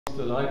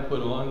that I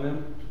put on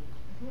them.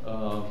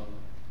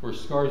 For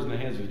Scars in the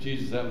Hands of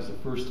Jesus, that was the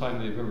first time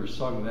they've ever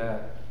sung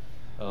that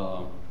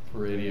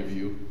for any of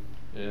you.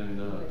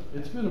 And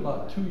it's been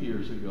about 2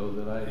 years ago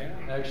that I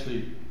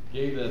actually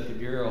gave that to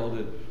Gerald,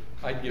 and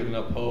I'd given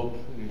up hope.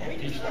 We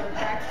just started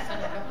practicing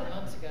a couple of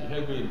months ago. You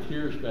had me in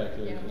tears back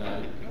there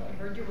tonight. We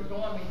heard you were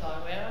going, we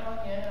thought,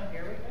 well, yeah,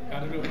 here we go.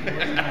 Gotta do it.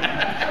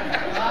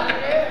 Gotta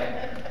do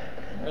it.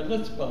 All right,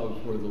 let's bow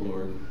before the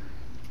Lord.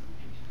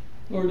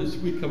 Lord, as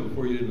we come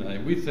before you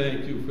tonight, we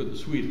thank you for the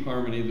sweet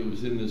harmony that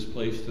was in this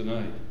place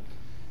tonight.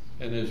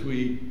 And as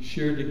we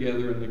shared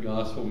together in the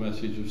gospel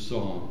message of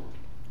song,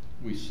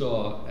 we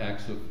saw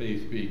acts of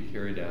faith being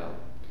carried out.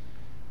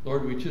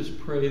 Lord, we just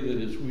pray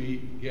that as we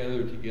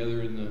gather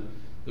together in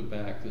the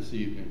back this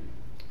evening,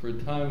 for a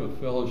time of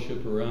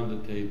fellowship around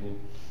the table,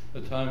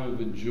 a time of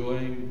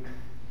enjoying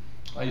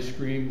ice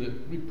cream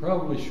that we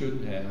probably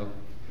shouldn't have,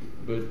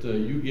 but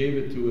you gave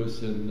it to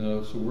us, and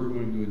so we're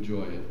going to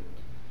enjoy it.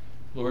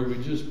 Lord,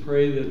 we just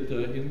pray that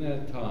in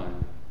that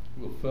time,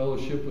 we'll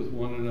fellowship with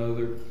one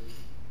another,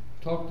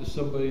 talk to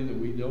somebody that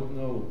we don't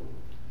know,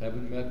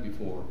 haven't met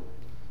before,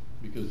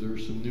 because there are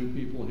some new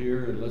people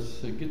here, and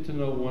let's get to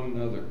know one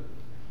another.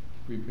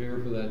 Prepare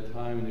for that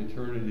time in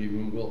eternity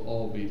when we'll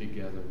all be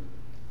together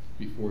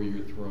before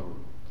your throne.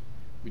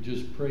 We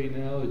just pray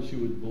now that you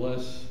would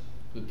bless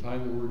the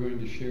time that we're going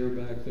to share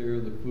back there,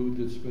 the food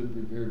that's been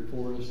prepared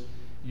for us.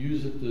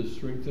 Use it to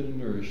strengthen and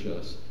nourish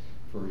us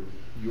for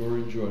your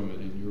enjoyment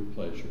and your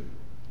pleasure.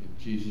 In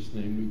Jesus'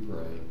 name we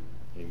pray.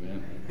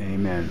 Amen.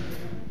 Amen.